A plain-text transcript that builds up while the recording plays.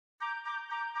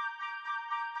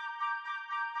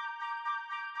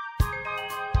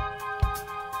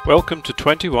Welcome to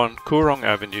 21 Coorong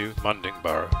Avenue,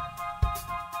 Mundingburra.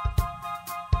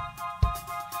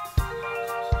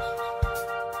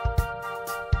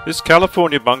 This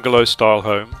California bungalow style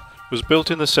home was built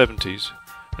in the 70s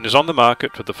and is on the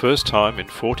market for the first time in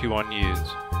 41 years.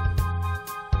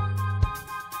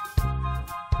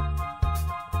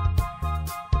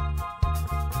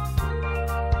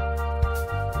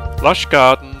 Lush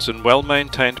gardens and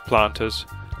well-maintained planters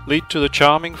lead to the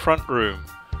charming front room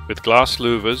with glass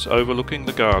louvers overlooking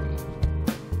the garden,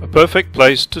 a perfect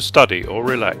place to study or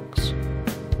relax.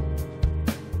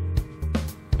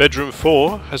 Bedroom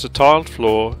 4 has a tiled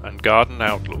floor and garden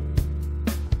outlook.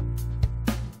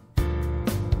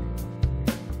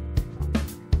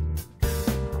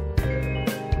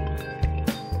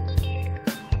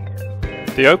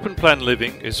 The open-plan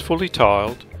living is fully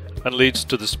tiled and leads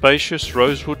to the spacious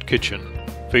rosewood kitchen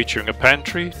featuring a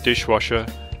pantry, dishwasher,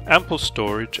 ample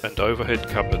storage and overhead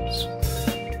cupboards.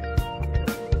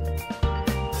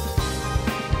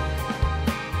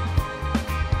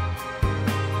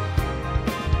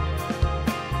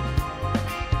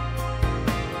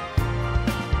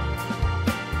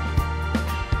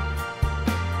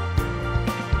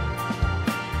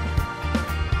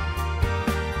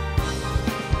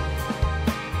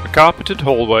 A carpeted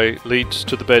hallway leads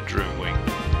to the bedroom wing.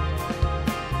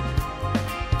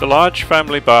 The large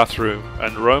family bathroom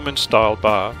and Roman-style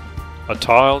bath are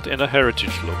tiled in a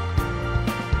heritage look.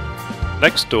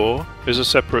 Next door is a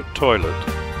separate toilet.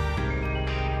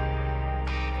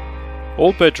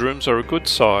 All bedrooms are a good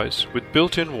size with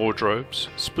built-in wardrobes,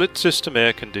 split-system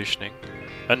air conditioning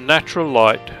and natural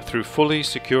light through fully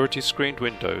security-screened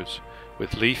windows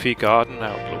with leafy garden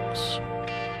outlooks.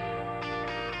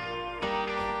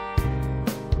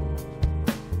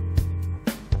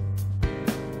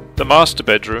 The master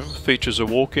bedroom features a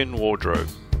walk-in wardrobe.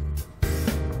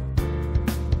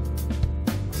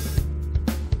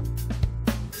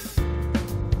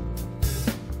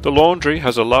 The laundry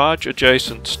has a large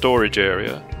adjacent storage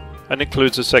area and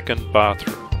includes a second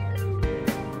bathroom.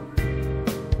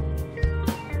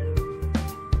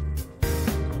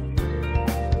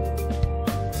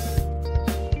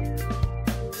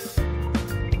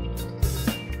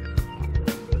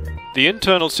 The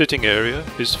internal sitting area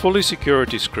is fully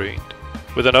security screened,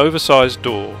 with an oversized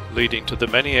door leading to the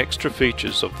many extra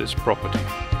features of this property.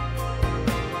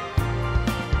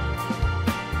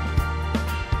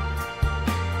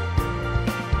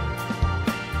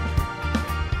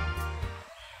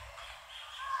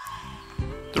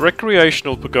 The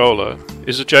recreational pergola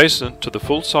is adjacent to the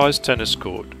full-size tennis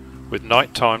court with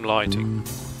nighttime lighting.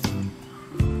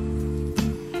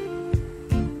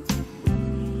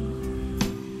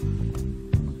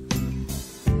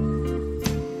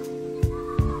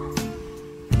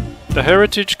 The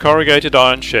heritage corrugated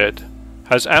iron shed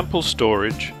has ample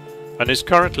storage and is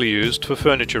currently used for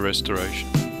furniture restoration.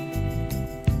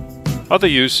 Other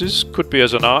uses could be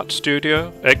as an art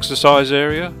studio, exercise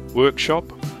area, workshop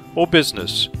or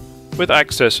business with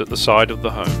access at the side of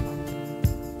the home.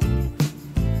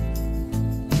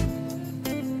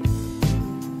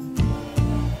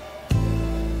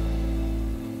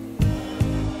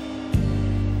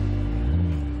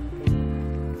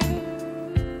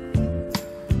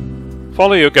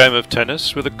 Follow your game of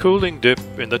tennis with a cooling dip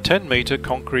in the 10-metre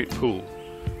concrete pool,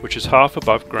 which is half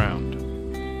above ground.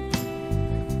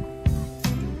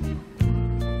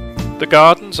 The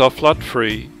gardens are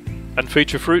flood-free and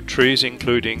feature fruit trees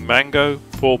including mango,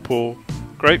 pawpaw,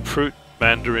 grapefruit,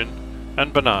 mandarin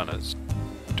and bananas.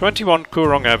 21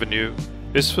 Coorong Avenue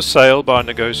is for sale by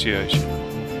negotiation.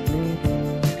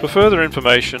 For further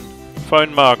information,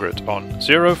 phone Margaret on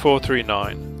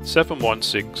 0439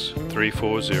 716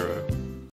 340.